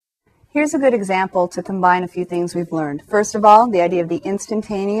Here's a good example to combine a few things we've learned. First of all, the idea of the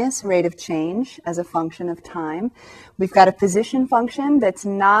instantaneous rate of change as a function of time. We've got a position function that's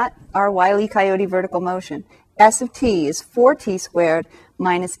not our Wile E. Coyote vertical motion. S of t is 4t squared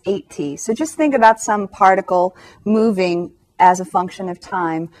minus 8t. So just think about some particle moving as a function of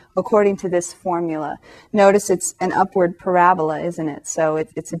time according to this formula. Notice it's an upward parabola, isn't it? So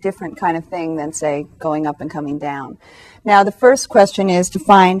it's a different kind of thing than, say, going up and coming down. Now, the first question is to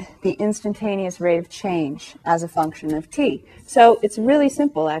find the instantaneous rate of change as a function of t. So it's really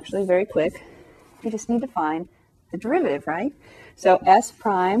simple, actually, very quick. You just need to find the derivative, right? So s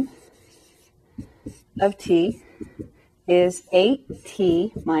prime of t is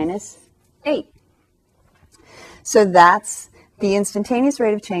 8t minus 8. So that's the instantaneous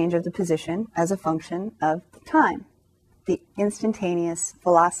rate of change of the position as a function of time, the instantaneous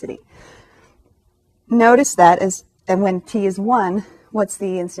velocity. Notice that and when t is 1, what's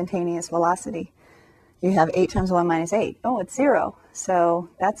the instantaneous velocity? You have 8 times 1 minus 8. Oh, it's 0. So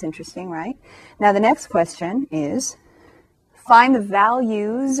that's interesting, right? Now the next question is find the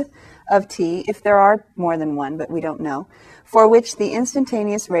values of t, if there are more than one, but we don't know, for which the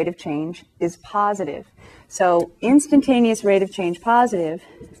instantaneous rate of change is positive. So instantaneous rate of change positive,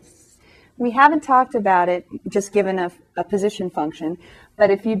 we haven't talked about it just given a position function,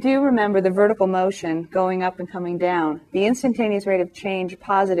 but if you do remember the vertical motion going up and coming down, the instantaneous rate of change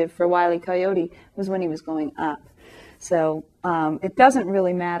positive for Wile E. Coyote was when he was going up. So it doesn't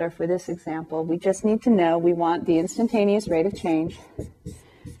really matter for this example. We just need to know we want the instantaneous rate of change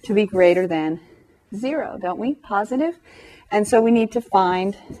to be greater than 0, don't we? Positive. And so we need to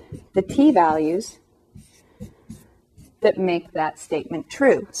find the t values that make that statement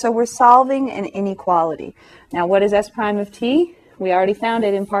true. So we're solving an inequality. Now, what is s prime of t? We already found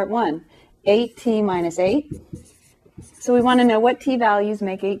it in part 1, 8t minus 8. So we want to know what t values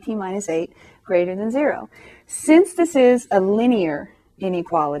make 8t minus 8 greater than 0. Since this is a linear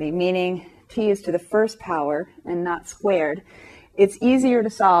inequality, meaning t is to the first power and not squared, it's easier to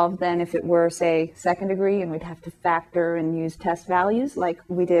solve than if it were, say, second degree, and we'd have to factor and use test values like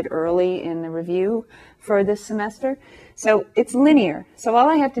we did early in the review for this semester. So it's linear. So all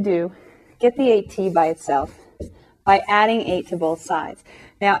I have to do, get the 8t by itself by adding 8 to both sides.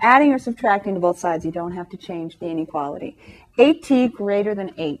 Now, adding or subtracting to both sides, you don't have to change the inequality. 8t greater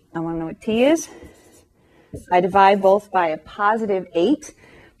than 8. I want to know what t is. I divide both by a positive 8.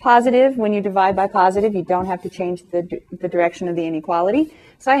 Positive, when you divide by positive, you don't have to change the direction of the inequality.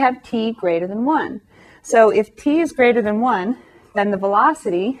 So I have t greater than 1. So if t is greater than 1, then the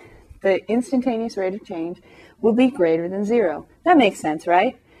velocity, the instantaneous rate of change, will be greater than 0. That makes sense,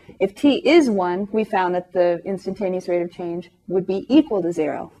 right? If t is 1, we found that the instantaneous rate of change would be equal to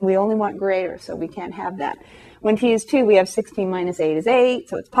 0. We only want greater, so we can't have that. When t is 2, we have 16 minus 8 is 8,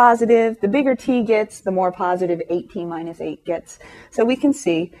 so it's positive. The bigger t gets, the more positive 8t minus 8 gets. So we can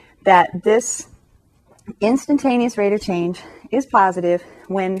see that this instantaneous rate of change is positive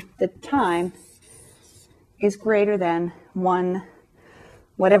when the time is greater than 1,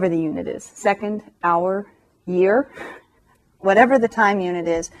 whatever the unit is, second, hour, year, whatever the time unit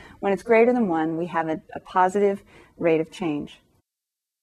is. When it's greater than 1, we have a positive rate of change.